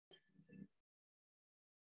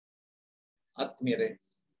ಆತ್ಮೀಯರೇ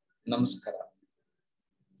ನಮಸ್ಕಾರ.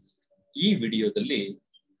 ಈ ವಿಡಿಯೋದಲ್ಲಿ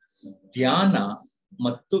ಧ್ಯಾನ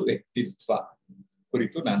ಮತ್ತು ವ್ಯಕ್ತಿತ್ವ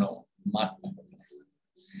ಕುರಿತು ನಾನು ಮಾತನಾಡುತ್ತೇನೆ.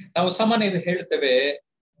 ನಾವು ಸಾಮಾನ್ಯವಾಗಿ ಹೇಳ್ತೇವೆ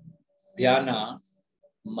ಧ್ಯಾನ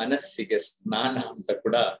ಮನಸ್ಸಿಗೆ ಸ್ನಾನ ಅಂತ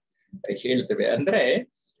ಕೂಡ ಹೇಳ್ತೇವೆ. ಅಂದ್ರೆ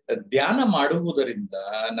ಧ್ಯಾನ ಮಾಡುವುದರಿಂದ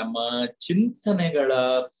ನಮ್ಮ ಚಿಂತನೆಗಳ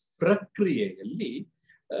ಪ್ರಕ್ರಿಯೆಯಲ್ಲಿ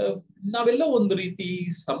ನಾವೆಲ್ಲ ಒಂದು ರೀತಿ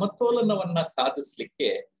ಸಮತೋಲನವನ್ನ ಸಾಧಿಸ್ಲಿಕ್ಕೆ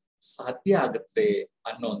ಸಾಧ್ಯ ಆಗುತ್ತೆ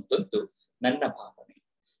ಅನ್ನುವಂಥದ್ದು ನನ್ನ ಭಾವನೆ.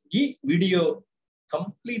 ಈ ವಿಡಿಯೋ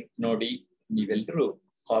ಕಂಪ್ಲೀಟ್ ನೋಡಿ ನೀವೆಲ್ಲರೂ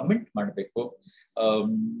ಕಾಮೆಂಟ್ ಮಾಡಬೇಕು.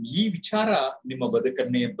 ಈ ವಿಚಾರ ನಿಮ್ಮ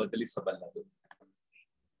ಬದುಕನ್ನೇ ಬದಲಿಸಬಲ್ಲದು.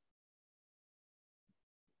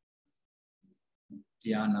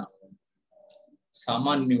 ಧ್ಯಾನ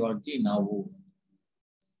ಸಾಮಾನ್ಯವಾಗಿ ನಾವು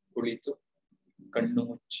ಕುಳಿತು ಕಣ್ಣು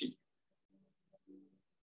ಮುಚ್ಚಿ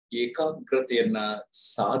ಏಕಾಗ್ರತೆಯನ್ನ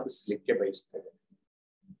ಸಾಧಿಸಲಿಕ್ಕೆ ಬಯಸ್ತೇವೆ.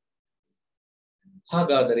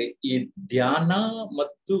 ಹಾಗಾದರೆ ಈ ಧ್ಯಾನ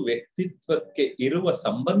ಮತ್ತು ವ್ಯಕ್ತಿತ್ವಕ್ಕೆ ಇರುವ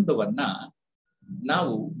ಸಂಬಂಧವನ್ನ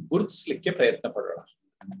ನಾವು ಗುರುತಿಸಲಿಕ್ಕೆ ಪ್ರಯತ್ನ ಪಡೋಣ.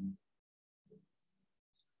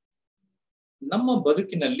 ನಮ್ಮ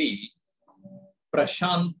ಬದುಕಿನಲ್ಲಿ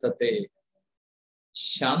ಪ್ರಶಾಂತತೆ,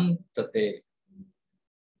 ಶಾಂತತೆ,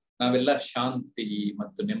 ನಾವೆಲ್ಲ ಶಾಂತಿ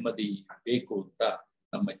ಮತ್ತು ನೆಮ್ಮದಿ ಬೇಕು ಅಂತ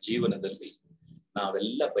ನಮ್ಮ ಜೀವನದಲ್ಲಿ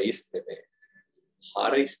ನಾವೆಲ್ಲ ಬಯಸ್ತೇವೆ,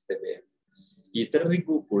 ಹಾರೈಸ್ತೇವೆ.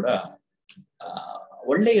 ಇತರರಿಗೂ ಕೂಡ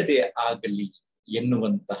ಒಳ್ಳೆಯದೇ ಆಗಲಿ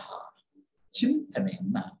ಎನ್ನುವಂತಹ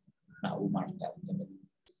ಚಿಂತನೆಯನ್ನ ನಾವು ಮಾಡ್ತಾ ಇರ್ತೇವೆ.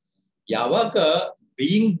 ಯಾವಾಗ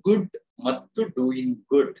ಬೀಯಿಂಗ್ ಗುಡ್ ಮತ್ತು ಡೂಯಿಂಗ್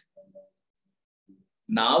ಗುಡ್,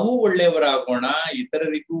 ನಾವು ಒಳ್ಳೆಯವರಾಗೋಣ,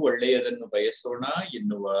 ಇತರರಿಗೂ ಒಳ್ಳೆಯದನ್ನು ಬಯಸೋಣ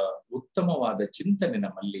ಎನ್ನುವ ಉತ್ತಮವಾದ ಚಿಂತನೆ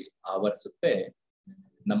ನಮ್ಮಲ್ಲಿ ಆವರಿಸುತ್ತೆ,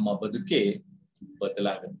 ನಮ್ಮ ಬದುಕೆ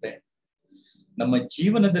ಬದಲಾಗುತ್ತೆ. ನಮ್ಮ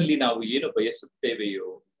ಜೀವನದಲ್ಲಿ ನಾವು ಏನು ಬಯಸುತ್ತೇವೆಯೋ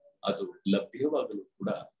ಅದು ಲಭ್ಯವಾಗಲು ಕೂಡ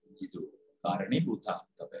ಇದು ಕಾರಣೀಭೂತ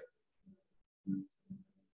ಆಗ್ತವೆ.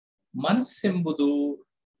 ಮನಸ್ಸೆಂಬುದು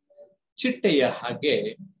ಚಿಟ್ಟೆಯ ಹಾಗೆ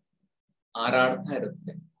ಹಾರಾಡ್ತಾ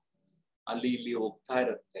ಇರುತ್ತೆ, ಅಲ್ಲಿ ಇಲ್ಲಿ ಹೋಗ್ತಾ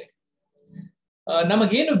ಇರುತ್ತೆ.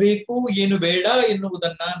 ನಮಗೇನು ಬೇಕು ಏನು ಬೇಡ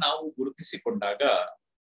ಎನ್ನುವುದನ್ನ ನಾವು ಗುರುತಿಸಿಕೊಂಡಾಗ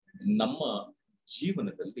ನಮ್ಮ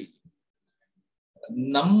ಜೀವನದಲ್ಲಿ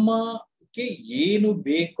ನಮಗೆ ಏನು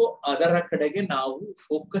ಬೇಕೋ ಅದರ ಕಡೆಗೆ ನಾವು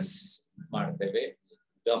ಫೋಕಸ್ ಮಾಡ್ತೇವೆ,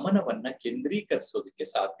 ಗಮನವನ್ನ ಕೇಂದ್ರೀಕರಿಸೋದಕ್ಕೆ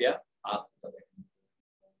ಸಾಧ್ಯ ಆಗ್ತದೆ.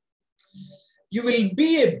 You will be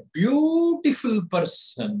a beautiful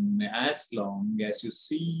person as long as you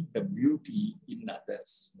see the beauty in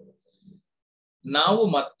others. ನಾವು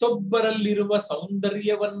ಮತ್ತೊಬ್ಬರಲ್ಲಿರುವ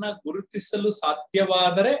ಸೌಂದರ್ಯವನ್ನ ಗುರುತಿಸಲು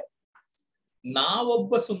ಸಾಧ್ಯವಾದರೆ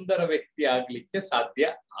ನಾವೊಬ್ಬ ಸುಂದರ ವ್ಯಕ್ತಿ ಆಗ್ಲಿಕ್ಕೆ ಸಾಧ್ಯ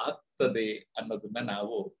ಆಗ್ತದೆ ಅನ್ನೋದನ್ನ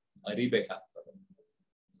ನಾವು ಅರಿಬೇಕಾಗ್ತದೆ.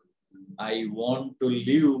 I want to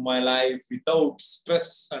live my life without stress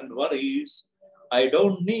and worries. I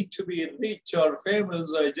don't need to be rich or famous.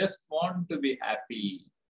 I just want to be happy.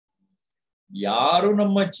 ಯಾರು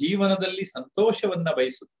ನಮ್ಮ ಜೀವನದಲ್ಲಿ ಸಂತೋಷವನ್ನ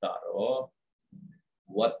ಬಯಸುತ್ತಾರೋ,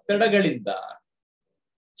 ಒತ್ತಡಗಳಿಂದ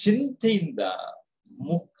ಚಿಂತೆಯಿಂದ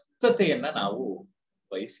ಮುಕ್ತತೆಯನ್ನ ನಾವು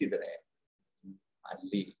ಬಯಸಿದರೆ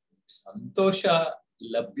ಅಲ್ಲಿ ಸಂತೋಷ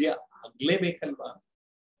ಲಭ್ಯ ಆಗ್ಲೇಬೇಕಲ್ವಾ?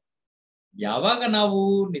 ಯಾವಾಗ ನಾವು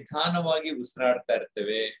ನಿಧಾನವಾಗಿ ಉಸಿರಾಡ್ತಾ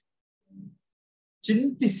ಇರ್ತೇವೆ,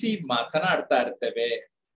 ಚಿಂತಿಸಿ ಮಾತನಾಡ್ತಾ ಇರ್ತೇವೆ,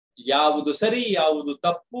 ಯಾವುದು ಸರಿ ಯಾವುದು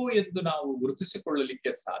ತಪ್ಪು ಎಂದು ನಾವು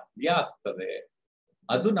ಗುರುತಿಸಿಕೊಳ್ಳಲಿಕ್ಕೆ ಸಾಧ್ಯ ಆಗ್ತದೆ,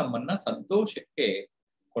 ಅದು ನಮ್ಮನ್ನ ಸಂತೋಷಕ್ಕೆ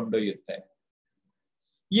ಕೊಂಡೊಯ್ಯುತ್ತೆ.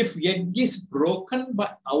 If egg is broken by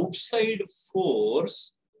outside force,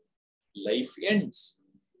 life ends.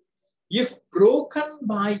 If broken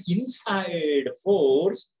by inside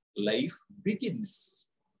force, life begins.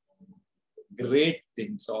 Great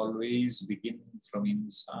things always begin from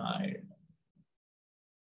inside.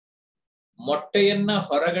 ಮೊಟ್ಟೆಯನ್ನ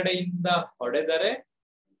ಹೊರಗಡೆಯಿಂದ ಹೊಡೆದರೆ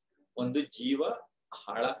ಒಂದು ಜೀವ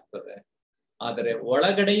ಹಾಳಾಗ್ತದೆ, ಆದರೆ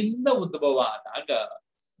ಒಳಗಡೆಯಿಂದ ಉದ್ಭವ ಆದಾಗ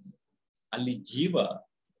ಅಲ್ಲಿ ಜೀವ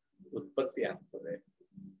ಉತ್ಪತ್ತಿ ಆಗ್ತದೆ.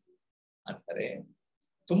 ಅಂದರೆ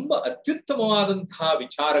ತುಂಬಾ ಅತ್ಯುತ್ತಮವಾದಂತಹ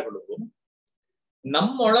ವಿಚಾರಗಳು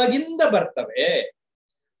ನಮ್ಮೊಳಗಿಂದ ಬರ್ತವೆ,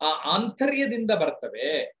 ಆ ಆಂತರ್ಯದಿಂದ ಬರ್ತವೆ,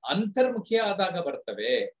 ಅಂತರ್ಮುಖಿ ಆದಾಗ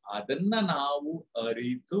ಬರ್ತವೆ. ಅದನ್ನ ನಾವು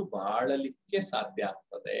ಅರಿತು ಬಾಳಲಿಕ್ಕೆ ಸಾಧ್ಯ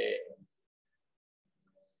ಆಗ್ತದೆ.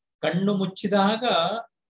 ಕಣ್ಣು ಮುಚ್ಚಿದಾಗ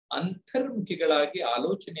ಅಂತರ್ಮುಖಿಗಳಾಗಿ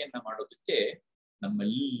ಆಲೋಚನೆಯನ್ನ ಮಾಡೋದಕ್ಕೆ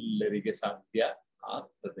ನಮ್ಮೆಲ್ಲರಿಗೆ ಸಾಧ್ಯ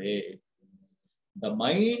ಆಗ್ತದೆ. The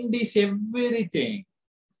mind is everything.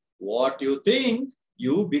 What you think,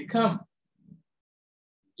 you become.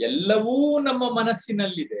 ಎಲ್ಲವೂ ನಮ್ಮ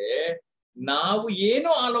ಮನಸ್ಸಿನಲ್ಲಿದೆ. ನಾವು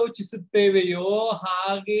ಏನು ಆಲೋಚಿಸುತ್ತೇವೆಯೋ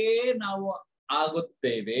ಹಾಗೇ ನಾವು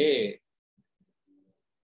ಆಗುತ್ತೇವೆ.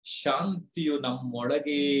 ಶಾಂತಿಯು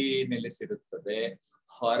ನಮ್ಮೊಳಗೆ ನೆಲೆಸಿರುತ್ತದೆ,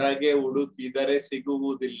 ಹೊರಗೆ ಹುಡುಕಿದರೆ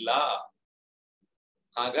ಸಿಗುವುದಿಲ್ಲ.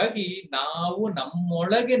 ಹಾಗಾಗಿ ನಾವು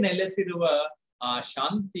ನಮ್ಮೊಳಗೆ ನೆಲೆಸಿರುವ ಆ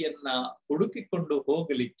ಶಾಂತಿಯನ್ನ ಹುಡುಕಿಕೊಂಡು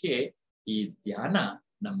ಹೋಗಲಿಕ್ಕೆ ಈ ಧ್ಯಾನ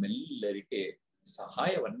ನಮ್ಮೆಲ್ಲರಿಗೆ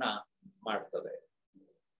ಸಹಾಯವನ್ನ ಮಾಡ್ತದೆ.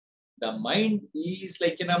 The mind is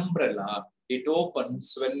like an umbrella, it opens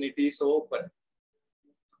when it is open.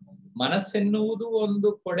 ಮನಸ್ಸೆನ್ನುವುದು ಒಂದು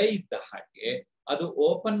ಕೊಡೆ ಇದ್ದ ಹಾಗೆ, ಅದು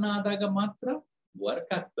ಓಪನ್ ಆದಾಗ ಮಾತ್ರ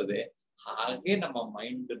ವರ್ಕ್ ಆಗ್ತದೆ. ಹಾಗೆ ನಮ್ಮ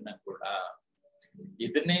ಮೈಂಡ್ ನ ಕೂಡ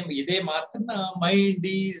ಇದೇ ಮಾತನ್ನ mind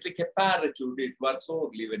is like A parachute, it works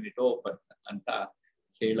only when it open ಅಂತ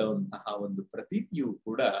ಹೇಳುವಂತಹ ಒಂದು ಪ್ರತೀತಿಯು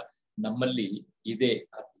ಕೂಡ ನಮ್ಮಲ್ಲಿ ಇದೆ.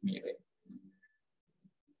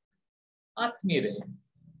 ಆತ್ಮೀಯರೇ,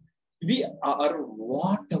 we are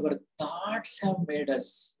what our thoughts have made us.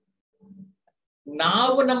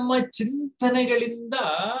 ನಾವು ನಮ್ಮ ಚಿಂತನೆಗಳಿಂದ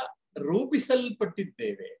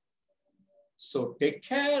ರೂಪಿಸಲ್ಪಟ್ಟಿದ್ದೇವೆ. So take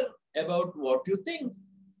care about what you think.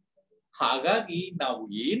 ಹಾಗಾಗಿ ನಾವು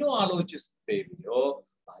ಏನು ಆಲೋಚಿಸುತ್ತೇವೆಯೋ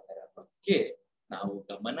ಅದರ ಬಗ್ಗೆ ನಾವು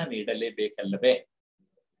ಗಮನ ನೀಡಲೇಬೇಕಲ್ಲವೇ.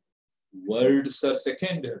 Words R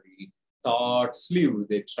secondary, thoughts live,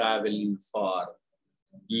 they travel for.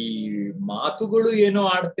 ಈ ಮಾತುಗಳು ಏನೋ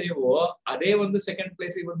ಆಡ್ತೇವೋ ಅದೇ ಒಂದು ಸೆಕೆಂಡ್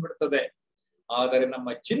ಪ್ಲೇಸಿಗೆ ಬಂದ್ಬಿಡ್ತದೆ. ಆದರೆ ನಮ್ಮ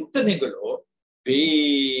ಚಿಂತನೆಗಳು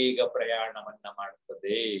ಬೇಗ ಪ್ರಯಾಣವನ್ನ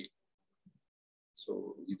ಮಾಡ್ತದೆ. ಸೊ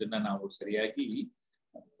ಇದನ್ನ ನಾವು ಸರಿಯಾಗಿ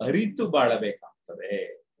ಅರಿತು ಬಾಳಬೇಕಾಗ್ತದೆ.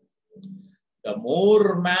 The more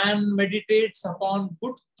man meditates upon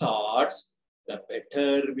good thoughts, the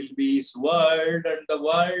better will be his world and the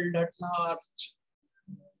world at large.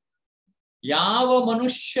 ಯಾವ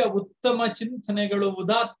ಮನುಷ್ಯ ಉತ್ತಮ ಚಿಂತನೆಗಳು,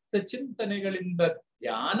 ಉದಾತ್ತ ಚಿಂತನೆಗಳಿಂದ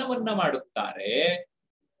ಧ್ಯಾನವನ್ನ ಮಾಡುತ್ತಾರೆ,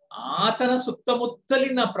 ಆತನ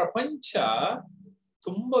ಸುತ್ತಮುತ್ತಲಿನ ಪ್ರಪಂಚ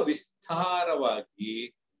ತುಂಬಾ ವಿಸ್ತಾರವಾಗಿ,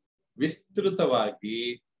 ವಿಸ್ತೃತವಾಗಿ,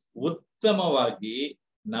 ಉತ್ತಮವಾಗಿ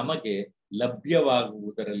ನಮಗೆ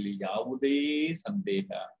ಲಭ್ಯವಾಗುವುದರಲ್ಲಿ ಯಾವುದೇ ಸಂದೇಹ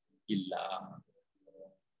ಇಲ್ಲ.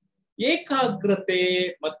 ಏಕಾಗ್ರತೆ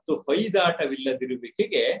ಮತ್ತು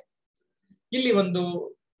ಹೊಯ್ದಾಟವಿಲ್ಲದಿರುವಿಕೆಗೆ ಇಲ್ಲಿ ಒಂದು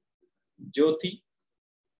ಜ್ಯೋತಿ,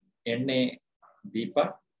 ಎಣ್ಣೆ ದೀಪ,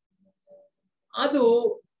 ಅದು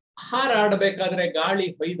ಹಾರಾಡಬೇಕಾದ್ರೆ ಗಾಳಿ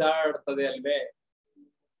ಹೊಯ್ದಾಡ್ತದೆ ಅಲ್ವೇ.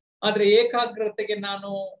 ಆದ್ರೆ ಏಕಾಗ್ರತೆಗೆ ನಾನು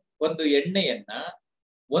ಒಂದು ಎಣ್ಣೆಯನ್ನ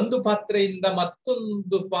ಒಂದು ಪಾತ್ರೆಯಿಂದ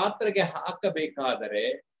ಮತ್ತೊಂದು ಪಾತ್ರೆಗೆ ಹಾಕಬೇಕಾದರೆ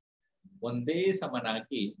ಒಂದೇ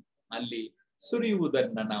ಸಮನಾಗಿ ಅಲ್ಲಿ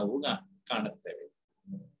ಸುರಿಯುವುದನ್ನ ನಾವು ಕಾಣುತ್ತೇವೆ.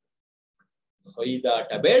 ಹೊಯ್ದಾಟ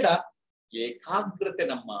ಬೇಡ, ಏಕಾಗ್ರತೆ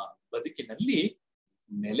ನಮ್ಮ ಬದುಕಿನಲ್ಲಿ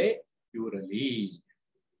ನೆಲೆ ಇರಲಿ.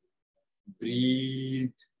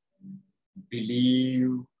 Breathe,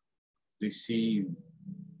 believe, receive.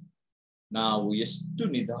 ನಾವು ಎಷ್ಟು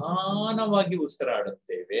ನಿಧಾನವಾಗಿ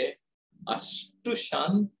ಉಸಿರಾಡುತ್ತೇವೆ ಅಷ್ಟು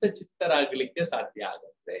ಶಾಂತ ಚಿತ್ತರಾಗಲಿಕ್ಕೆ ಸಾಧ್ಯ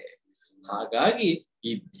ಆಗುತ್ತೆ. ಹಾಗಾಗಿ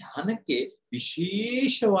ಈ ಧ್ಯಾನಕ್ಕೆ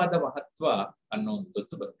ವಿಶೇಷವಾದ ಮಹತ್ವ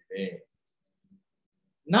ಅನ್ನುವಂಥದ್ದು ಬಂದಿದೆ.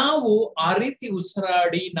 ನಾವು ಆ ರೀತಿ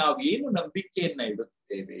ಉಸಿರಾಡಿ ನಾವೇನು ನಂಬಿಕೆಯನ್ನ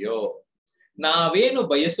ಇಡುತ್ತೇವೆಯೋ, ನಾವೇನು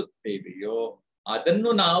ಬಯಸುತ್ತೇವೆಯೋ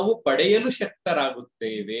ಅದನ್ನು ನಾವು ಪಡೆಯಲು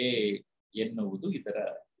ಶಕ್ತರಾಗುತ್ತೇವೆ ಎನ್ನುವುದು ಇದರ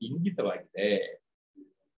ಇಂಗಿತವಾಗಿದೆ.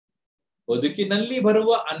 ಬದುಕಿನಲ್ಲಿ ಬರುವ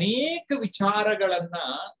ಅನೇಕ ವಿಚಾರಗಳನ್ನ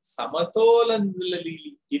ಸಮತೋಲನದಲ್ಲಿ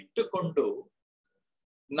ಇಟ್ಟುಕೊಂಡು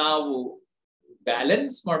ನಾವು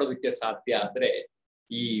ಬ್ಯಾಲೆನ್ಸ್ ಮಾಡೋದಕ್ಕೆ ಸಾಧ್ಯ ಆದ್ರೆ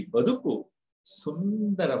ಈ ಬದುಕು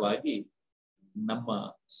ಸುಂದರವಾಗಿ ನಮ್ಮ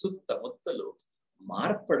ಸುತ್ತಮುತ್ತಲು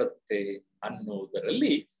ಮಾರ್ಪಡುತ್ತೆ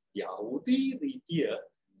ಅನ್ನೋದರಲ್ಲಿ ಯಾವುದೇ ರೀತಿಯ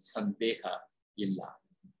ಸಂದೇಹ ಇಲ್ಲ.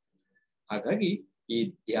 ಹಾಗಾಗಿ ಈ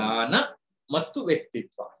ಧ್ಯಾನ ಮತ್ತು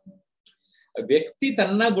ವ್ಯಕ್ತಿತ್ವ, ವ್ಯಕ್ತಿ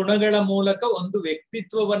ತನ್ನ ಗುಣಗಳ ಮೂಲಕ ಒಂದು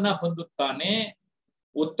ವ್ಯಕ್ತಿತ್ವವನ್ನ ಹೊಂದುತ್ತಾನೆ.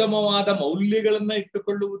 ಉತ್ತಮವಾದ ಮೌಲ್ಯಗಳನ್ನ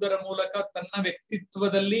ಇಟ್ಟುಕೊಳ್ಳುವುದರ ಮೂಲಕ ತನ್ನ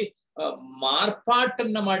ವ್ಯಕ್ತಿತ್ವದಲ್ಲಿ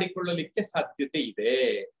ಮಾರ್ಪಾಟನ್ನ ಮಾಡಿಕೊಳ್ಳಲಿಕ್ಕೆ ಸಾಧ್ಯತೆ ಇದೆ.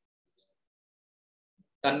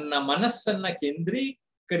 ತನ್ನ ಮನಸ್ಸನ್ನ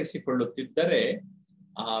ಕೇಂದ್ರೀಕರಿಸಿಕೊಳ್ಳುತ್ತಿದ್ದರೆ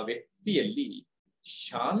ಆ ವ್ಯಕ್ತಿಯಲ್ಲಿ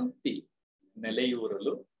ಶಾಂತಿ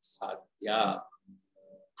ನೆಲೆಯೂರಲು ಸಾಧ್ಯ.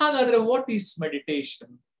 ಹಾಗಾದ್ರೆ what is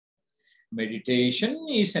meditation? Meditation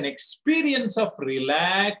is an experience of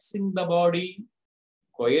relaxing the body,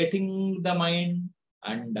 quieting the mind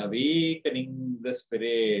and awakening the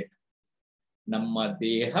spirit. ನಮ್ಮ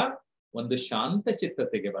ದೇಹ ಒಂದು ಶಾಂತ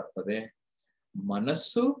ಚಿತ್ತತೆಗೆ ಬರ್ತದೆ,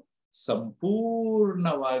 ಮನಸ್ಸು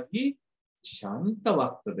ಸಂಪೂರ್ಣವಾಗಿ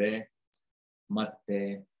ಶಾಂತವಾಗ್ತದೆ, ಮತ್ತೆ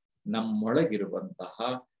ನಮ್ಮೊಳಗಿರುವಂತಹ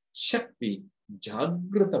ಶಕ್ತಿ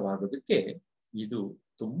ಜಾಗೃತವಾಗೋದಕ್ಕೆ ಇದು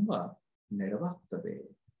ತುಂಬಾ ನೆರವಾಗ್ತದೆ.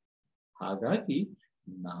 ಹಾಗಾಗಿ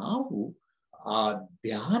ನಾವು ಆ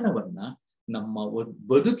ಧ್ಯಾನವನ್ನ ನಮ್ಮ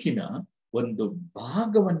ಬದುಕಿನ ಒಂದು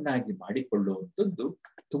ಭಾಗವನ್ನಾಗಿ ಮಾಡಿಕೊಳ್ಳುವಂಥದ್ದು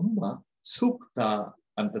ತುಂಬಾ ಸೂಕ್ತ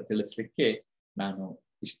ಅಂತ ತಿಳಿಸ್ಲಿಕ್ಕೆ ನಾನು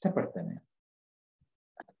ಇಷ್ಟಪಡ್ತೇನೆ.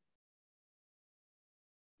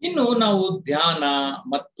 ಇನ್ನು ನಾವು ಧ್ಯಾನ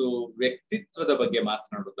ಮತ್ತು ವ್ಯಕ್ತಿತ್ವದ ಬಗ್ಗೆ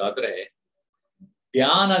ಮಾತನಾಡುವುದಾದ್ರೆ,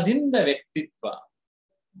 ಧ್ಯಾನದಿಂದ ವ್ಯಕ್ತಿತ್ವ.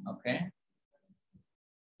 ಓಕೆ,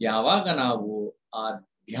 ಯಾವಾಗ ನಾವು ಆ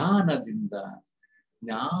ಧ್ಯಾನದಿಂದ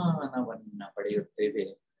ಜ್ಞಾನವನ್ನ ಪಡೆಯುತ್ತೇವೆ,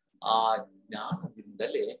 ಆ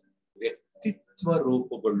ಜ್ಞಾನದಿಂದಲೇ ವ್ಯಕ್ತಿತ್ವ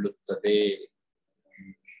ರೂಪುಗೊಳ್ಳುತ್ತದೆ.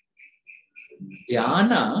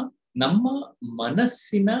 ಧ್ಯಾನ ನಮ್ಮ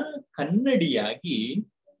ಮನಸ್ಸಿನ ಕನ್ನಡಿಯಾಗಿ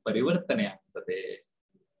ಪರಿವರ್ತನೆ ಆಗ್ತದೆ.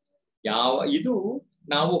 ಇದು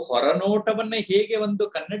ನಾವು ಹೊರನೋಟವನ್ನ ಹೇಗೆ ಒಂದು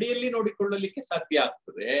ಕನ್ನಡಿಯಲ್ಲಿ ನೋಡಿಕೊಳ್ಳಲಿಕ್ಕೆ ಸಾಧ್ಯ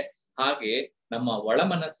ಆಗ್ತದೆ, ಹಾಗೆ ನಮ್ಮ ಒಳ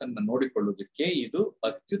ಮನಸ್ಸನ್ನ ನೋಡಿಕೊಳ್ಳುವುದಕ್ಕೆ ಇದು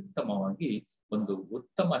ಅತ್ಯುತ್ತಮವಾಗಿ ಒಂದು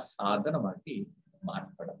ಉತ್ತಮ ಸಾಧನವಾಗಿ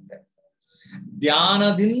ಮಾರ್ಪಡುತ್ತೆ.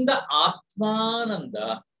 ಧ್ಯಾನದಿಂದ ಆತ್ಮಾನಂದ,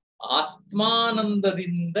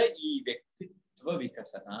 ಆತ್ಮಾನಂದದಿಂದ ಈ ವ್ಯಕ್ತಿತ್ವ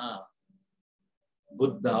ವಿಕಸನ.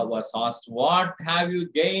 Buddha was asked, "What have you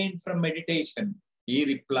gained from meditation?" He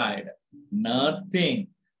replied, "Nothing."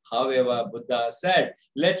 However, Buddha said,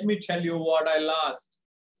 "Let me tell you what I lost."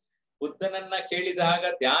 ಬುದ್ಧನನ್ನ ಕೇಳಿದಾಗ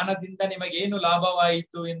ಧ್ಯಾನದಿಂದ ನಿಮಗೇನು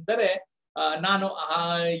ಲಾಭವಾಯಿತು ಎಂದರೆ, ನಾನು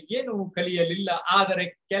ಏನು ಕಲಿಯಲಿಲ್ಲ, ಆದರೆ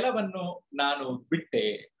ಕೆಲವನ್ನು ನಾನು ಬಿಟ್ಟೆ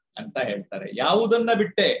ಅಂತ ಹೇಳ್ತಾರೆ. ಯಾವುದನ್ನ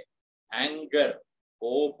ಬಿಟ್ಟೆ? ಆಂಗರ್,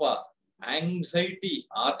 ಕೋಪ, ಆಂಗ್ಸೈಟಿ,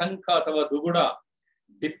 ಆತಂಕ ಅಥವಾ ದುಗುಡ,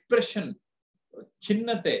 ಡಿಪ್ರೆಷನ್,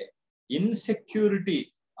 ಖಿನ್ನತೆ, ಇನ್ಸೆಕ್ಯೂರಿಟಿ,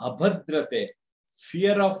 ಅಭದ್ರತೆ,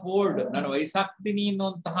 ಫಿಯರ್ ಆಫ್ ಓಲ್ಡ್, ನಾನು ವಯಸ್ಸಾಗ್ತೀನಿ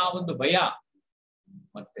ಅನ್ನುವಂತಹ ಒಂದು ಭಯ,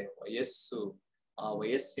 ಮತ್ತೆ ವಯಸ್ಸು, ಆ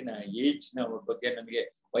ವಯಸ್ಸಿನ ಏಜ್ ನ ಬಗ್ಗೆ ನನಗೆ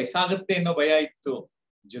ವಯಸ್ಸಾಗುತ್ತೆ ಅನ್ನೋ ಭಯ ಇತ್ತು,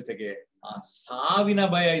 ಜೊತೆಗೆ ಆ ಸಾವಿನ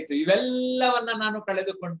ಭಯ ಇತ್ತು. ಇವೆಲ್ಲವನ್ನ ನಾನು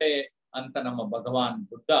ಕಳೆದುಕೊಂಡೆ ಅಂತ ನಮ್ಮ ಭಗವಾನ್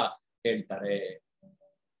ಬುದ್ಧ ಹೇಳ್ತಾರೆ.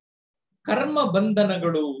 ಕರ್ಮ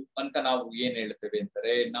ಬಂಧನಗಳು ಅಂತ ನಾವು ಏನ್ ಹೇಳ್ತೇವೆ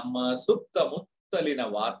ಅಂದರೆ, ನಮ್ಮ ಸುತ್ತಮುತ್ತಲಿನ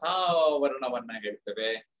ವಾತಾವರಣವನ್ನ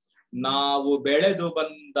ಹೇಳ್ತೇವೆ. ನಾವು ಬೆಳೆದು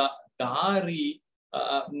ಬಂದ ದಾರಿ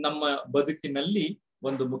ನಮ್ಮ ಬದುಕಿನಲ್ಲಿ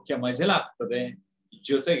ಒಂದು ಮುಖ್ಯ ಮಜಲಾಗ್ತದೆ.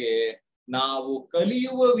 ಜೊತೆಗೆ ನಾವು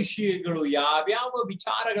ಕಲಿಯುವ ವಿಷಯಗಳು, ಯಾವ್ಯಾವ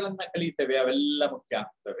ವಿಚಾರಗಳನ್ನ ಕಲಿತೇವೆ ಅವೆಲ್ಲ ಮುಖ್ಯ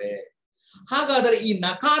ಆಗ್ತವೆ. ಹಾಗಾದರೆ ಈ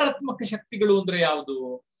ನಕಾರಾತ್ಮಕ ಶಕ್ತಿಗಳು ಅಂದ್ರೆ ಯಾವುದು?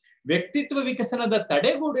 ವ್ಯಕ್ತಿತ್ವ ವಿಕಸನದ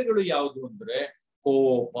ತಡೆಗೋಡೆಗಳು ಯಾವುದು ಅಂದ್ರೆ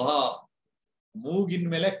ಕೋಪ. ಮೂಗಿನ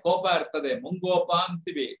ಮೇಲೆ ಕೋಪ ಇರ್ತದೆ, ಮುಂಗೋಪ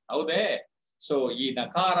ಅಂತೀವಿ, ಹೌದೇ? ಸೊ ಈ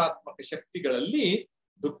ನಕಾರಾತ್ಮಕ ಶಕ್ತಿಗಳಲ್ಲಿ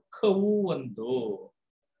ದುಃಖವೂ ಒಂದು.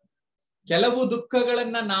 ಕೆಲವು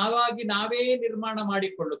ದುಃಖಗಳನ್ನ ನಾವೇ ನಿರ್ಮಾಣ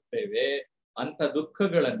ಮಾಡಿಕೊಳ್ಳುತ್ತೇವೆ. ಅಂತ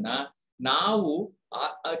ದುಃಖಗಳನ್ನ ನಾವು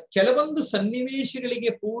ಕೆಲವೊಂದು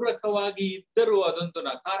ಸನ್ನಿವೇಶಗಳಿಗೆ ಪೂರಕವಾಗಿ ಇದ್ದರೂ ಅದೊಂದು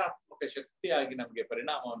ನಕಾರಾತ್ಮಕ ಶಕ್ತಿಯಾಗಿ ನಮಗೆ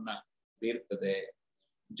ಪರಿಣಾಮವನ್ನ ಬೀರ್ತದೆ.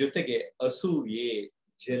 ಜೊತೆಗೆ ಅಸೂಯೆ,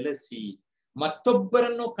 ಜಲಸಿ,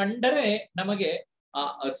 ಮತ್ತೊಬ್ಬರನ್ನು ಕಂಡರೆ ನಮಗೆ ಆ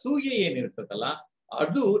ಅಸೂಯೆ ಏನಿರ್ತದಲ್ಲ,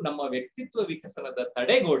 ಅದು ನಮ್ಮ ವ್ಯಕ್ತಿತ್ವ ವಿಕಸನದ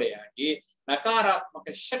ತಡೆಗೋಡೆಯಾಗಿ ನಕಾರಾತ್ಮಕ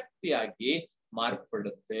ಶಕ್ತಿಯಾಗಿ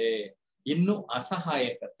ಮಾರ್ಪಡುತ್ತೆ. ಇನ್ನು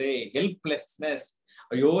ಅಸಹಾಯಕತೆ, ಹೆಲ್ಪ್ಲೆಸ್ನೆಸ್,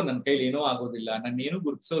 ಅಯ್ಯೋ ನನ್ ಕೈಲಿ ಏನೂ ಆಗೋದಿಲ್ಲ, ನನ್ನೇನು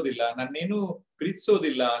ಗುರುತಿಸೋದಿಲ್ಲ, ನನ್ನೇನು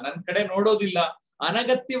ಪ್ರೀತಿಸೋದಿಲ್ಲ, ನನ್ ಕಡೆ ನೋಡೋದಿಲ್ಲ,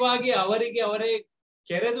 ಅನಗತ್ಯವಾಗಿ ಅವರೇ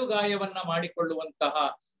ಕೆರೆದು ಗಾಯವನ್ನ ಮಾಡಿಕೊಳ್ಳುವಂತಹ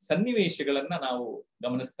ಸನ್ನಿವೇಶಗಳನ್ನ ನಾವು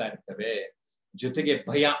ಗಮನಿಸ್ತಾ ಇರ್ತೇವೆ. ಜೊತೆಗೆ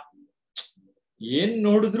ಭಯ, ಏನ್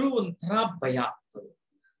ನೋಡಿದ್ರು ಒಂಥರ ಭಯ ಆಗ್ತದೆ.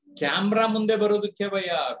 ಕ್ಯಾಮ್ರಾ ಮುಂದೆ ಬರೋದಕ್ಕೆ ಭಯ,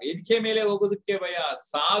 ವೇದಿಕೆ ಮೇಲೆ ಹೋಗೋದಕ್ಕೆ ಭಯ,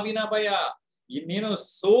 ಸಾವಿನ ಭಯ, ಇನ್ನೇನೋ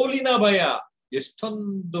ಸೋಲಿನ ಭಯ,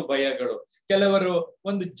 ಎಷ್ಟೊಂದು ಭಯಗಳು. ಕೆಲವರು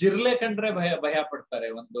ಒಂದು ಜಿರ್ಲೆ ಕಂಡ್ರೆ ಭಯ ಪಡ್ತಾರೆ,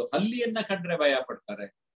 ಒಂದು ಹಲ್ಲಿಯನ್ನ ಕಂಡ್ರೆ ಭಯ ಪಡ್ತಾರೆ.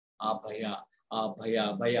 ಆ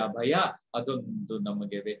ಭಯ ಅದೊಂದು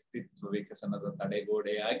ನಮಗೆ ವ್ಯಕ್ತಿತ್ವ ವಿಕಸನದ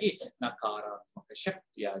ತಡೆಗೋಡೆಯಾಗಿ ನಕಾರಾತ್ಮಕ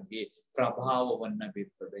ಶಕ್ತಿಯಾಗಿ ಪ್ರಭಾವವನ್ನ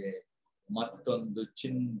ಬೀರ್ತದೆ. ಮತ್ತೊಂದು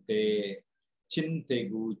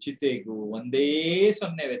ಚಿಂತೆಗೂ ಚಿತೆಗೂ ಒಂದೇ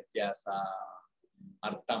 0 ವ್ಯತ್ಯಾಸ.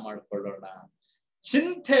 ಅರ್ಥ ಮಾಡ್ಕೊಳ್ಳೋಣ.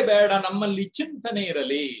 ಚಿಂತೆ ಬೇಡ, ನಮ್ಮಲ್ಲಿ ಚಿಂತನೆ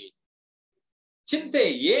ಇರಲಿ. ಚಿಂತೆ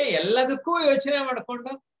ಎಲ್ಲದಕ್ಕೂ ಯೋಚನೆ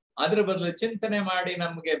ಮಾಡ್ಕೊಂಡು ಅದ್ರ ಬದಲು ಚಿಂತನೆ ಮಾಡಿ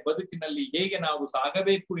ನಮ್ಗೆ ಬದುಕಿನಲ್ಲಿ ಹೇಗೆ ನಾವು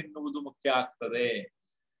ಸಾಗಬೇಕು ಎನ್ನುವುದು ಮುಖ್ಯ ಆಗ್ತದೆ.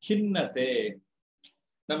 ಖಿನ್ನತೆ,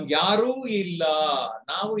 ನಮ್ಗೆ ಯಾರೂ ಇಲ್ಲ,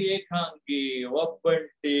 ನಾವು ಏಕಾಂಗಿ,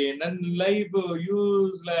 ಒಬ್ಬಂಟಿ, ನನ್ನ life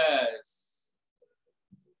useless.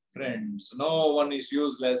 Friends, no one is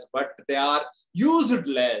useless but they are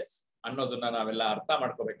ಯೂಸ್ಡ್ಲೆಸ್ ಅನ್ನೋದನ್ನ ನಾವೆಲ್ಲ ಅರ್ಥ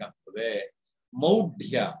ಮಾಡ್ಕೋಬೇಕಾಗ್ತದೆ.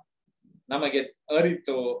 ಮೌಢ್ಯ, ನಮಗೆ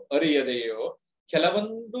ಅರಿಯದೆಯೋ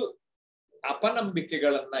ಕೆಲವೊಂದು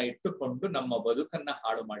ಅಪನಂಬಿಕೆಗಳನ್ನ ಇಟ್ಟುಕೊಂಡು ನಮ್ಮ ಬದುಕನ್ನ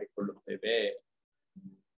ಹಾಳು ಮಾಡಿಕೊಳ್ಳುತ್ತೇವೆ.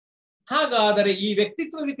 ಹಾಗಾದರೆ ಈ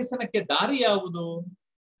ವ್ಯಕ್ತಿತ್ವ ವಿಕಸನಕ್ಕೆ ದಾರಿ ಯಾವುದು?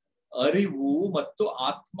 ಅರಿವು ಮತ್ತು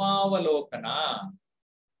ಆತ್ಮಾವಲೋಕನ,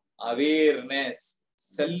 ಅವೇರ್ನೆಸ್,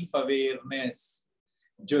 ಸೆಲ್ಫ್ ಅವೇರ್ನೆಸ್,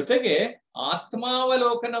 ಜೊತೆಗೆ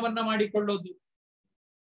ಆತ್ಮಾವಲೋಕನವನ್ನ ಮಾಡಿಕೊಳ್ಳೋದು.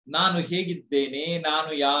 ನಾನು ಹೇಗಿದ್ದೇನೆ,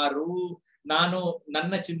 ನಾನು ಯಾರು, ನಾನು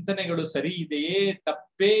ನನ್ನ ಚಿಂತನೆಗಳು ಸರಿ ಇದೆಯೇ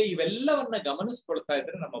ತಪ್ಪೇ ಇವೆಲ್ಲವನ್ನ ಗಮನಿಸ್ಕೊಳ್ತಾ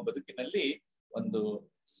ಇದ್ರೆ ನಮ್ಮ ಬದುಕಿನಲ್ಲಿ ಒಂದು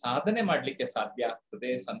ಸಾಧನೆ ಮಾಡ್ಲಿಕ್ಕೆ ಸಾಧ್ಯ ಆಗ್ತದೆ,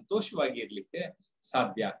 ಸಂತೋಷವಾಗಿ ಇರ್ಲಿಕ್ಕೆ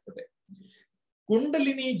ಸಾಧ್ಯ ಆಗ್ತದೆ.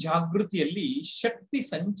 ಕುಂಡಲಿನಿ ಜಾಗೃತಿಯಲ್ಲಿ ಶಕ್ತಿ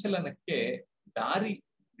ಸಂಚಲನಕ್ಕೆ ದಾರಿ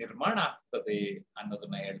ನಿರ್ಮಾಣ ಆಗ್ತದೆ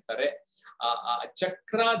ಅನ್ನೋದನ್ನ ಹೇಳ್ತಾರೆ. ಆ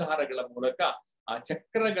ಚಕ್ರಾಧಾರಗಳ ಮೂಲಕ ಆ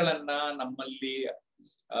ಚಕ್ರಗಳನ್ನ ನಮ್ಮಲ್ಲಿ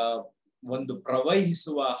ಒಂದು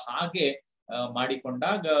ಪ್ರವಹಿಸುವ ಹಾಗೆ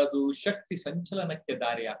ಮಾಡಿಕೊಂಡಾಗ ಅದು ಶಕ್ತಿ ಸಂಚಲನಕ್ಕೆ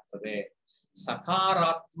ದಾರಿ ಆಗ್ತದೆ,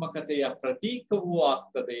 ಸಕಾರಾತ್ಮಕತೆಯ ಪ್ರತೀಕವೂ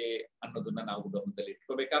ಆಗ್ತದೆ ಅನ್ನೋದನ್ನ ನಾವು ಗಮನದಲ್ಲಿ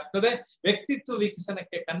ಇಟ್ಕೋಬೇಕಾಗ್ತದೆ. ವ್ಯಕ್ತಿತ್ವ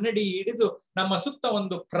ವಿಕಸನಕ್ಕೆ ಕನ್ನಡಿ ಹಿಡಿದು ನಮ್ಮ ಸುತ್ತ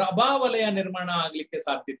ಒಂದು ಪ್ರಭಾವಲಯ ನಿರ್ಮಾಣ ಆಗ್ಲಿಕ್ಕೆ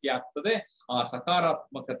ಸಾಧ್ಯತೆ ಆಗ್ತದೆ. ಆ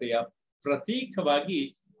ಸಕಾರಾತ್ಮಕತೆಯ ಪ್ರತೀಕವಾಗಿ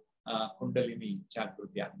ಕುಂಡಲಿನಿ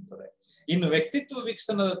ಜಾಗೃತಿ ಆಗ್ತದೆ. ಇನ್ನು ವ್ಯಕ್ತಿತ್ವ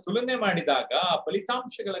ವಿಕಸನದ ತುಲನೆ ಮಾಡಿದಾಗ,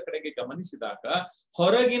 ಫಲಿತಾಂಶಗಳ ಕಡೆಗೆ ಗಮನಿಸಿದಾಗ,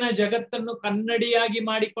 ಹೊರಗಿನ ಜಗತ್ತನ್ನು ಕನ್ನಡಿಯಾಗಿ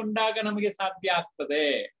ಮಾಡಿಕೊಂಡಾಗ ನಮಗೆ ಸಾಧ್ಯ ಆಗ್ತದೆ.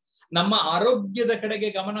 ನಮ್ಮ ಆರೋಗ್ಯದ ಕಡೆಗೆ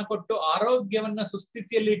ಗಮನ ಕೊಟ್ಟು ಆರೋಗ್ಯವನ್ನ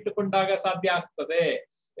ಸುಸ್ಥಿತಿಯಲ್ಲಿ ಇಟ್ಟುಕೊಂಡಾಗ ಸಾಧ್ಯ ಆಗ್ತದೆ.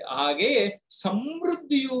 ಹಾಗೆಯೇ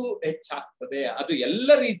ಸಮೃದ್ಧಿಯೂ ಹೆಚ್ಚಾಗ್ತದೆ. ಅದು ಎಲ್ಲ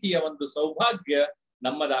ರೀತಿಯ ಒಂದು ಸೌಭಾಗ್ಯ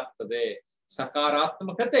ನಮ್ಮದಾಗ್ತದೆ.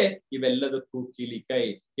 ಸಕಾರಾತ್ಮಕತೆ ಇವೆಲ್ಲದಕ್ಕೂ ಕೀಲಿಕೈ.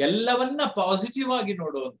 ಎಲ್ಲವನ್ನ ಪಾಸಿಟಿವ್ ಆಗಿ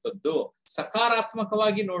ನೋಡುವಂಥದ್ದು,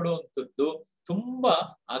 ಸಕಾರಾತ್ಮಕವಾಗಿ ನೋಡುವಂಥದ್ದು ತುಂಬಾ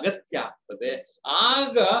ಅಗತ್ಯ ಆಗ್ತದೆ.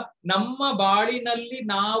 ಆಗ ನಮ್ಮ ಬಾಳಿನಲ್ಲಿ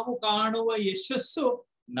ನಾವು ಕಾಣುವ ಯಶಸ್ಸು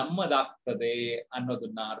ನಮ್ಮದಾಗ್ತದೆ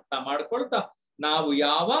ಅನ್ನೋದನ್ನ ಅರ್ಥ ಮಾಡ್ಕೊಳ್ತಾ ನಾವು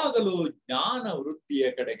ಯಾವಾಗಲೂ ಜ್ಞಾನ ವೃದ್ಧಿಯ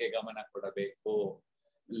ಕಡೆಗೆ ಗಮನ ಕೊಡಬೇಕು.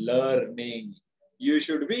 Learning, you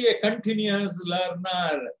should be A continuous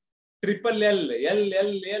learner.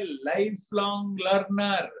 LLL, life long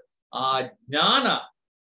learner. ಆ ಜ್ಞಾನ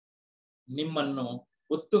ನಿಮ್ಮನ್ನು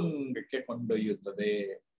ಉತ್ತುಂಗಕ್ಕೆ ಕೊಂಡೊಯ್ಯುತ್ತದೆ.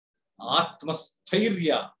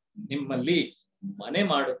 ಆತ್ಮಸ್ಥೈರ್ಯ ನಿಮ್ಮಲ್ಲಿ ಮನೆ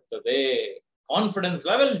ಮಾಡುತ್ತದೆ. ಕಾನ್ಫಿಡೆನ್ಸ್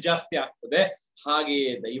ಲೆವೆಲ್ ಜಾಸ್ತಿ ಆಗ್ತದೆ.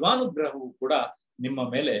 ಹಾಗೆಯೇ ದೈವಾನುಗ್ರಹವು ಕೂಡ ನಿಮ್ಮ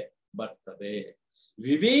ಮೇಲೆ ಬರ್ತದೆ.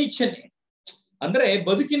 ವಿವೇಚನೆ ಅಂದ್ರೆ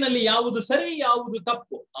ಬದುಕಿನಲ್ಲಿ ಯಾವುದು ಸರಿ ಯಾವುದು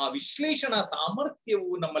ತಪ್ಪು, ಆ ವಿಶ್ಲೇಷಣಾ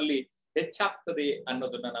ಸಾಮರ್ಥ್ಯವು ನಮ್ಮಲ್ಲಿ ಹೆಚ್ಚಾಗ್ತದೆ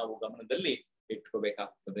ಅನ್ನೋದನ್ನ ನಾವು ಗಮನದಲ್ಲಿ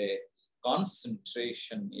ಇಟ್ಕೋಬೇಕಾಗ್ತದೆ.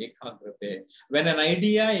 ಕಾನ್ಸಂಟ್ರೇಷನ್, ಏಕಾಗ್ರತೆ. When an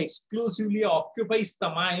idea exclusively occupies the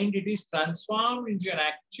mind, it is transformed into an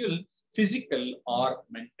actual physical or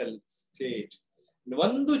mental state.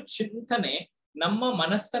 ಒಂದು ಚಿಂತನೆ ನಮ್ಮ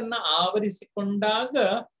ಮನಸ್ಸನ್ನ ಆವರಿಸಿಕೊಂಡಾಗ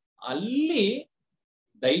ಅಲ್ಲಿ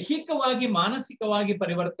ದೈಹಿಕವಾಗಿ ಮಾನಸಿಕವಾಗಿ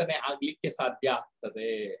ಪರಿವರ್ತನೆ ಆಗ್ಲಿಕ್ಕೆ ಸಾಧ್ಯ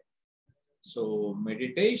ಆಗ್ತದೆ. ಸೊ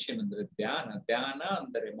ಮೆಡಿಟೇಷನ್ ಅಂದ್ರೆ ಧ್ಯಾನ, ಧ್ಯಾನ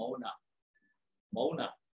ಅಂದರೆ ಮೌನ.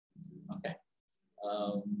 ಓಕೆ,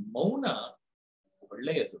 ಮೌನ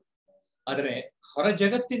ಒಳ್ಳೆಯದು. ಆದ್ರೆ ಹೊರ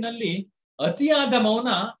ಜಗತ್ತಿನಲ್ಲಿ ಅತಿಯಾದ ಮೌನ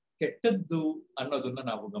ಕೆಟ್ಟದ್ದು ಅನ್ನೋದನ್ನ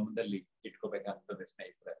ನಾವು ಗಮನದಲ್ಲಿ ಇಟ್ಕೋಬೇಕಾಗ್ತದೆ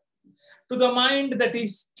ಸ್ನೇಹಿತರೆ. To the mind that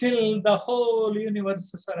is still the whole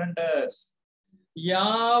universe surrenders.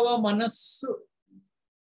 ಯಾವ ಮನಸ್ಸು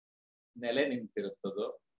ನೆಲೆ ನಿಂತಿರುತ್ತದೋ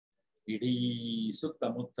ಇಡೀ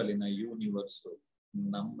ಸುತ್ತಮುತ್ತಲಿನ ಯೂನಿವರ್ಸ್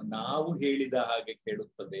ನಾವು ಹೇಳಿದ ಹಾಗೆ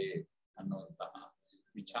ಕೇಳುತ್ತದೆ ಅನ್ನುವಂತಹ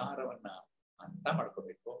ವಿಚಾರವನ್ನ ಅರ್ಥ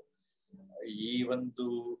ಮಾಡ್ಕೋಬೇಕು. ಈ ಒಂದು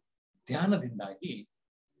ಧ್ಯಾನದಿಂದಾಗಿ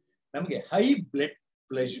ನಮಗೆ ಹೈ ಬ್ಲಡ್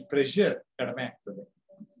ಪ್ರೆಷರ್ ಕಡಿಮೆ ಆಗ್ತದೆ.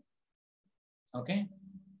 Okay,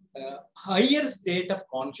 higher state of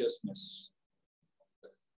consciousness.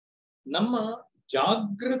 ನಮ್ಮ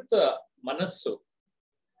ಜಾಗೃತ ಮನಸ್ಸು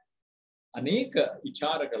ಅನೇಕ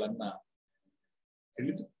ವಿಚಾರಗಳನ್ನ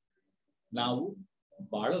ತಿಳಿದು ನಾವು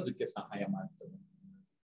ಬಾಳೋದಕ್ಕೆ ಸಹಾಯ ಮಾಡ್ತದೆ.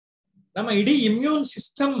 ನಮ್ಮ ಇಡೀ ಇಮ್ಯೂನ್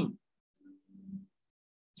ಸಿಸ್ಟಮ್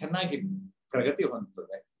ಚೆನ್ನಾಗಿ ಪ್ರಗತಿ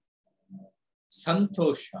ಹೊಂದುತ್ತದೆ.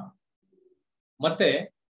 ಸಂತೋಷ ಮತ್ತೆ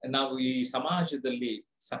ನಾವು ಈ ಸಮಾಜದಲ್ಲಿ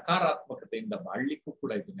ಸಕಾರಾತ್ಮಕತೆಯಿಂದ ಬಾಳ್ಲಿಕ್ಕೂ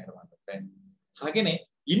ಕೂಡ ಇದು ನೆರವಾಗುತ್ತೆ. ಹಾಗೇನೆ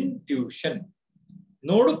ಇಂಟ್ಯೂಷನ್,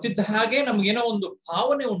 ನೋಡುತ್ತಿದ್ದ ಹಾಗೆ ನಮ್ಗೇನೋ ಒಂದು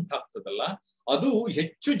ಭಾವನೆ ಉಂಟಾಗ್ತದಲ್ಲ, ಅದು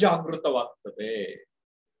ಹೆಚ್ಚು ಜಾಗೃತವಾಗ್ತದೆ.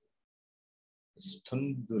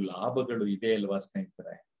 ಇಷ್ಟೊಂದು ಲಾಭಗಳು ಇದೆ ಅಲ್ವಾ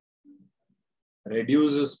ಸ್ನೇಹಿತರೆ.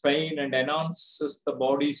 reduces pain and enhances the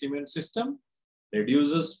body's immune system,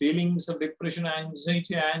 reduces feelings of depression,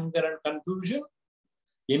 anxiety, anger and confusion,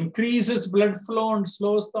 increases blood flow and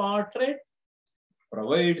slows the heart rate,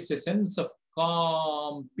 provides a sense of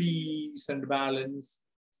calm, peace and balance,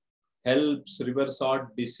 helps reverse heart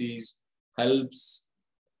disease, helps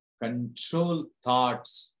control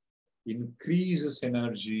thoughts, increases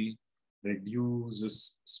energy, reduces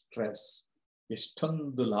stress.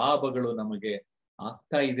 ಎಷ್ಟೊಂದು ಲಾಭಗಳು ನಮಗೆ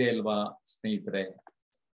ಆಗ್ತಾ ಇದೆ ಅಲ್ವಾ ಸ್ನೇಹಿತರೆ.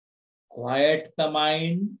 Quiet the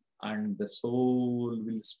mind and the soul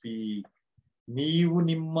will speak. ನೀವು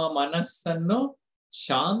ನಿಮ್ಮ ಮನಸ್ಸನ್ನು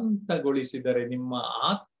ಶಾಂತಗೊಳಿಸಿದರೆ ನಿಮ್ಮ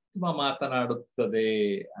ಆತ್ಮ ಮಾತನಾಡುತ್ತದೆ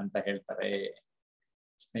ಅಂತ ಹೇಳ್ತಾರೆ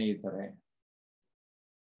ಸ್ನೇಹಿತರೆ.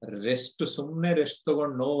 ರೆಸ್ಟ್, ಸುಮ್ಮನೆ ರೆಸ್ಟ್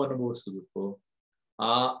ತಗೊಂಡು ನೋವು ಅನುಭವಿಸೋದಕ್ಕೂ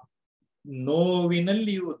ಆ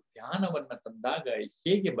ನೋವಿನಲ್ಲಿಯೂ ಧ್ಯಾನವನ್ನ ತಂದಾಗ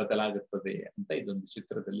ಹೇಗೆ ಬದಲಾಗುತ್ತದೆ ಅಂತ ಇದೊಂದು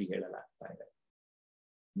ಚಿತ್ರದಲ್ಲಿ ಹೇಳಲಾಗ್ತಾ ಇದೆ.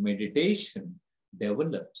 Meditation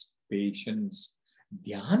develops patience.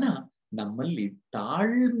 ಧ್ಯಾನ ನಮ್ಮಲ್ಲಿ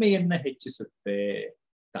ತಾಳ್ಮೆಯನ್ನ ಹೆಚ್ಚಿಸುತ್ತೆ.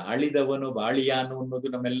 ತಾಳಿದವನು ಬಾಳಿಯಾನು ಅನ್ನೋದು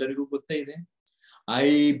ನಮ್ಮೆಲ್ಲರಿಗೂ ಗೊತ್ತೇ ಇದೆ. I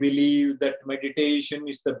believe that meditation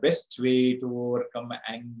is the best way to overcome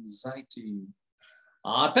anxiety.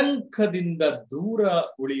 ಆತಂಕದಿಂದ ದೂರ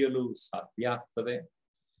ಉಳಿಯಲು ಸಾಧ್ಯ ಆಗ್ತದೆ.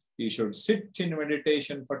 You should sit in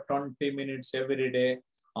meditation for 20 minutes every day.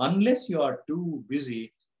 Unless you are too busy,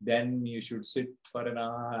 then you should sit for an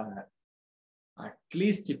hour. At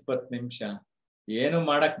least 20 ನಿಮಿಷ. ಏನು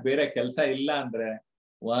ಮಾಡಕ್ ಬೇರೆ ಕೆಲಸ ಇಲ್ಲ ಅಂದ್ರೆ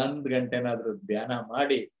 1 ಗಂಟೆನಾದ್ರೂ ಧ್ಯಾನ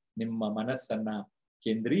ಮಾಡಿ ನಿಮ್ಮ ಮನಸ್ಸನ್ನ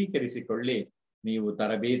ಕೇಂದ್ರೀಕರಿಸಿಕೊಳ್ಳಿ. ನೀವು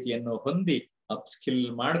ತರಬೇತಿಯನ್ನು ಹೊಂದಿ ಅಪ್ಸ್ಕಿಲ್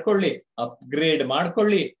ಮಾಡ್ಕೊಳ್ಳಿ, ಅಪ್ಗ್ರೇಡ್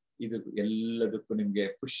ಮಾಡ್ಕೊಳ್ಳಿ. ಇದು ಎಲ್ಲದಕ್ಕೂ ನಿಮ್ಗೆ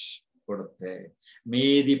ಪುಷ್ ಕೊಡುತ್ತೆ. May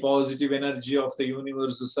the positive energy of the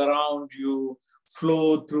universe surround you, flow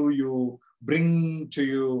through you, bring to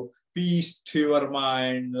you peace to your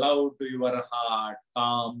mind, love to your heart,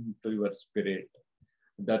 calm to your spirit.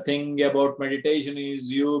 The thing about meditation is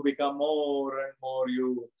you become more and more you.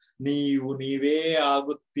 ನೀವು ನೀವೇ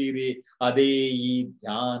ಆಗುತ್ತೀರಿ. ಅದೇ ಈ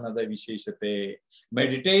ಧ್ಯಾನದ ವಿಶೇಷತೆ.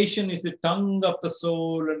 Meditation is the tongue of the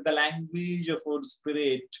soul and the language of our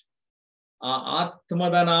spirit. ಆ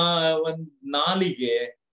ಆತ್ಮದ ನಾಲಿಗೆ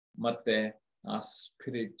ಮತ್ತೆ ಆ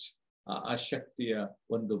ಸ್ಪಿರಿಟ್, ಆ ಶಕ್ತಿಯ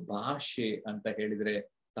ಒಂದು ಭಾಷೆ ಅಂತ ಹೇಳಿದ್ರೆ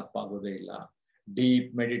ತಪ್ಪಾಗೋದೇ ಇಲ್ಲ. Deep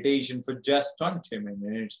meditation for just 20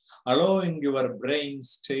 minutes, allowing your brain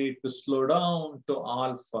state to slow down to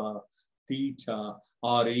alpha, theta,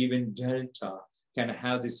 or even delta, can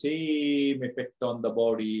have the same effect on the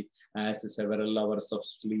body as several hours of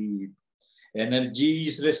sleep. Energy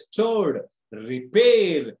is restored,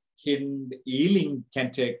 repair and healing can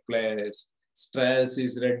take place. Stress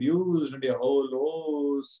is reduced and a whole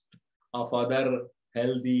host of other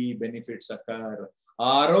healthy benefits occur.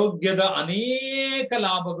 ಆರೋಗ್ಯದ ಅನೇಕ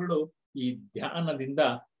ಲಾಭಗಳು ಈ ಧ್ಯಾನದಿಂದ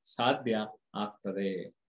ಸಾಧ್ಯ ಆಗ್ತದೆ.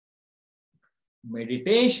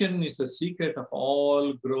 Meditation is the secret of all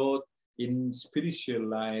growth in spiritual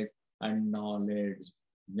life and knowledge.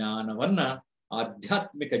 ಜ್ಞಾನವನ್ನ,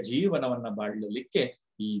 ಆಧ್ಯಾತ್ಮಿಕ ಜೀವನವನ್ನ ಬಾಳಲಿಕ್ಕೆ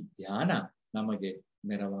ಈ ಧ್ಯಾನ ನಮಗೆ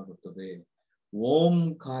ನೆರವಾಗುತ್ತದೆ.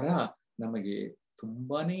 ಓಂಕಾರ ನಮಗೆ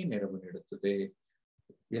ತುಂಬಾನೇ ನೆರವು ನೀಡುತ್ತದೆ.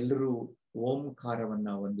 ಎಲ್ಲರೂ ಓಂಕಾರವನ್ನ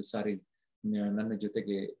ಒಂದು ಸಾರಿ ನನ್ನ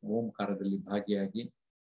ಜೊತೆಗೆ ಓಂಕಾರದಲ್ಲಿ ಭಾಗಿಯಾಗಿ.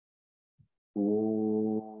 ಓ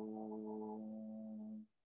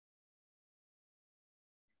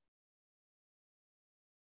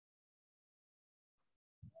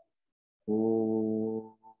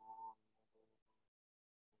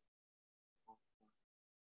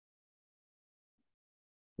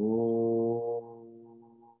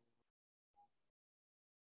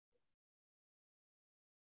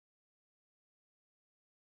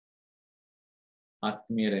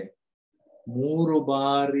ಆತ್ಮೀಯರೇ, 3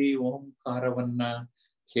 ಬಾರಿ ಓಂಕಾರವನ್ನ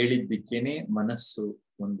ಹೇಳಿದ್ದಕ್ಕೇನೆ ಮನಸ್ಸು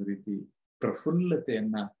ಒಂದು ರೀತಿ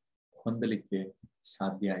ಪ್ರಫುಲ್ಲತೆಯನ್ನ ಹೊಂದಲಿಕ್ಕೆ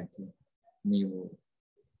ಸಾಧ್ಯ ಆಯ್ತು. ನೀವು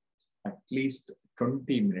ಅಟ್ಲೀಸ್ಟ್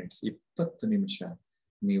 20 ಮಿನಿಟ್ಸ್ 20 ನಿಮಿಷ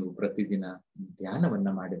ನೀವು ಪ್ರತಿದಿನ ಧ್ಯಾನವನ್ನ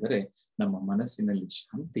ಮಾಡಿದರೆ ನಮ್ಮ ಮನಸ್ಸಿನಲ್ಲಿ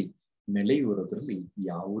ಶಾಂತಿ ನೆಲೆಯೂರೋದ್ರಲ್ಲಿ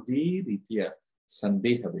ಯಾವುದೇ ರೀತಿಯ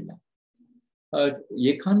ಸಂದೇಹವಿಲ್ಲ.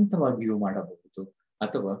 ಏಕಾಂತವಾಗಿಯೂ ಮಾಡಬಹುದು,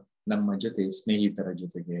 ಅಥವಾ ನಮ್ಮ ಜೊತೆ ಸ್ನೇಹಿತರ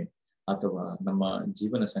ಜೊತೆಗೆ ಅಥವಾ ನಮ್ಮ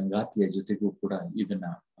ಜೀವನ ಸಂಗಾತಿಯ ಜೊತೆಗೂ ಕೂಡ ಇದನ್ನ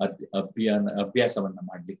ಅಭ್ಯಾಸವನ್ನ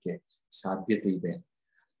ಮಾಡಲಿಕ್ಕೆ ಸಾಧ್ಯತೆ ಇದೆ.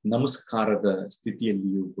 ನಮಸ್ಕಾರದ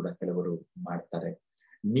ಸ್ಥಿತಿಯಲ್ಲಿಯೂ ಕೂಡ ಕೆಲವರು ಮಾಡ್ತಾರೆ.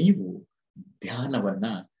 ನೀವು ಧ್ಯಾನವನ್ನ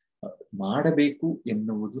ಮಾಡಬೇಕು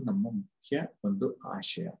ಎನ್ನುವುದು ನಮ್ಮ ಮುಖ್ಯ ಒಂದು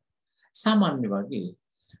ಆಶಯ. ಸಾಮಾನ್ಯವಾಗಿ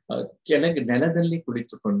ಕೆಳಗೆ ನೆಲದಲ್ಲಿ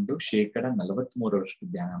ಕುಳಿತುಕೊಂಡು 43%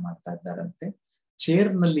 ಧ್ಯಾನ ಮಾಡ್ತಾ ಇದ್ದಾರಂತೆ.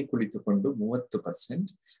 ಚೇರ್ನಲ್ಲಿ ಕುಳಿತುಕೊಂಡು 30%,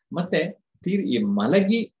 ಮತ್ತೆ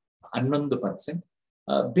ಮಲಗಿ 11%,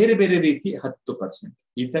 ಬೇರೆ ಬೇರೆ ರೀತಿ 10%,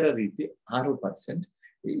 ಇತರ ರೀತಿ 6%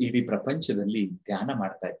 ಇಡೀ ಪ್ರಪಂಚದಲ್ಲಿ ಧ್ಯಾನ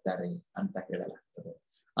ಮಾಡ್ತಾ ಇದ್ದಾರೆ ಅಂತ ಹೇಳಲಾಗ್ತದೆ.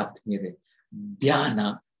 ಆತ್ಮೀಯರೇ, ಧ್ಯಾನ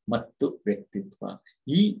ಮತ್ತು ವ್ಯಕ್ತಿತ್ವ,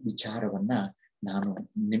 ಈ ವಿಚಾರವನ್ನ ನಾನು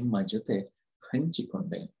ನಿಮ್ಮ ಜೊತೆ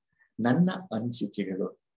ಹಂಚಿಕೊಂಡೆ. ನನ್ನ ಅನಿಸಿಕೆಗಳು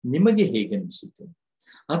ನಿಮಗೆ ಹೇಗನ್ನಿಸಿತು,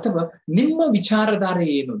 ಅಥವಾ ನಿಮ್ಮ ವಿಚಾರಧಾರೆ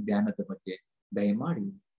ಏನು ಧ್ಯಾನದ ಬಗ್ಗೆ, ದಯಮಾಡಿ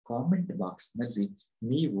ಕಾಮೆಂಟ್ ಬಾಕ್ಸ್ ನಲ್ಲಿ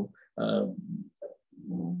ನೀವು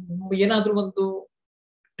ಏನಾದ್ರೂ ಒಂದು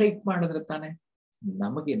ಟೈಪ್ ಮಾಡಿದ್ರೆ ತಾನೆ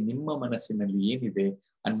ನಮಗೆ ನಿಮ್ಮ ಮನಸ್ಸಿನಲ್ಲಿ ಏನಿದೆ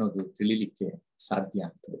ಅನ್ನೋದು ತಿಳಿಲಿಕ್ಕೆ ಸಾಧ್ಯ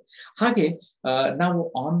ಆಗ್ತದೆ. ಹಾಗೆ ನಾವು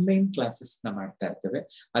ಆನ್ಲೈನ್ ಕ್ಲಾಸಸ್ ನ ಮಾಡ್ತಾ ಇರ್ತೇವೆ.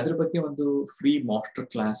 ಅದ್ರ ಬಗ್ಗೆ ಒಂದು ಫ್ರೀ ಮಾಸ್ಟರ್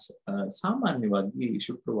ಕ್ಲಾಸ್ ಸಾಮಾನ್ಯವಾಗಿ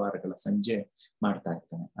ಶುಕ್ರವಾರಗಳ ಸಂಜೆ ಮಾಡ್ತಾ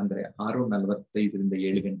ಇರ್ತೇನೆ. ಅಂದ್ರೆ 6:45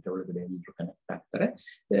 7 ಗಂಟೆ ಒಳಗಡೆ ಎಲ್ಲರೂ ಕನೆಕ್ಟ್ ಆಗ್ತಾರೆ.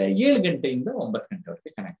 7 ಗಂಟೆಯಿಂದ 9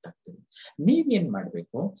 ಗಂಟೆವರೆಗೆ ಕನೆಕ್ಟ್ ಆಗ್ತೇವೆ. ನೀವೇನ್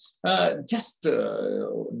ಮಾಡ್ಬೇಕು, ಜಸ್ಟ್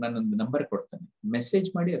ನಾನೊಂದು ನಂಬರ್ ಕೊಡ್ತೇನೆ, ಮೆಸೇಜ್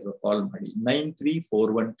ಮಾಡಿ ಅಥವಾ ಕಾಲ್ ಮಾಡಿ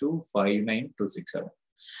 9341259267.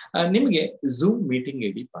 ನಿಮಗೆ ಝೂಮ್ ಮೀಟಿಂಗ್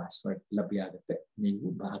ಐಡಿ ಪಾಸ್ವರ್ಡ್ ಲಭ್ಯ ಆಗುತ್ತೆ, ನೀವು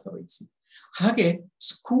ಭಾಗವಹಿಸಿ. ಹಾಗೆ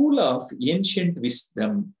ಸ್ಕೂಲ್ ಆಫ್ ಏನ್ಷಿಯಂಟ್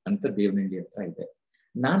ವಿಸ್ಡಮ್ ಅಂತ ದೇವನಹಳ್ಳಿ ಹತ್ರ ಇದೆ.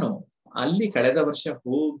 ನಾನು ಅಲ್ಲಿ ಕಳೆದ ವರ್ಷ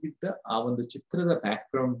ಹೋಗಿದ್ದ ಆ ಒಂದು ಚಿತ್ರದ ಬ್ಯಾಕ್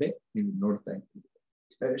ಗ್ರೌಂಡೇ ನೀವು ನೋಡ್ತಾ ಇದ್ದೀವಿ.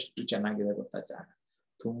 ಎಷ್ಟು ಚೆನ್ನಾಗಿದೆ ಗೊತ್ತಾ ಜಾಗ,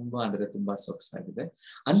 ತುಂಬಾ ಅಂದ್ರೆ ತುಂಬಾ ಸೊಗಸಾಗಿದೆ.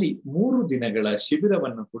 ಅಲ್ಲಿ 3 ದಿನಗಳ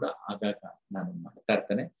ಶಿಬಿರವನ್ನು ಕೂಡ ಆಗಾಗ ನಾನು ಮಾಡ್ತಾ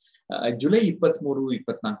ಇರ್ತೇನೆ. ಜುಲೈ 23,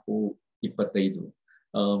 24, 25,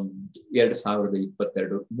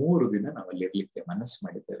 2022 3 ದಿನ ನಾವು ಅಲ್ಲಿ ಇರ್ಲಿಕ್ಕೆ ಮನಸ್ಸು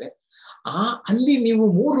ಮಾಡಿದ್ದೇವೆ. ಅಲ್ಲಿ ನೀವು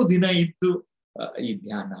 3 ದಿನ ಇದ್ದು ಈ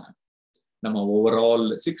ಧ್ಯಾನ, ನಮ್ಮ over all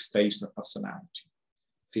 6 types of personality,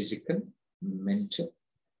 physical, mental,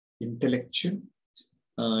 intellectual,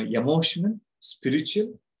 emotional,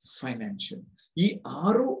 spiritual, financial, ಈ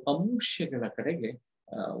 6 ಅಂಶಗಳ ಕಡೆಗೆ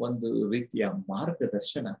ಒಂದು ರೀತಿಯ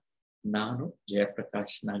ಮಾರ್ಗದರ್ಶನ ನಾನು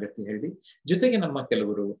ಜಯಪ್ರಕಾಶ್ ನಾಗತಿಹಳ್ಳಿ ಜೊತೆಗೆ ನಮ್ಮ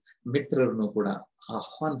ಕೆಲವರು ಮಿತ್ರರನ್ನು ಕೂಡ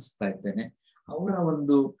ಆಹ್ವಾನಿಸ್ತಾ ಇದ್ದೇನೆ. ಅವರ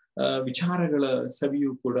ಒಂದು ವಿಚಾರಗಳ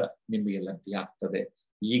ಸವಿಯು ಕೂಡ ನಿಮಗೆ ಲಭ್ಯ ಆಗ್ತದೆ.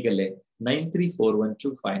 ಈಗಲೇ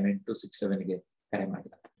 9341259267ಗೆ ಕರೆ ಮಾಡಿ.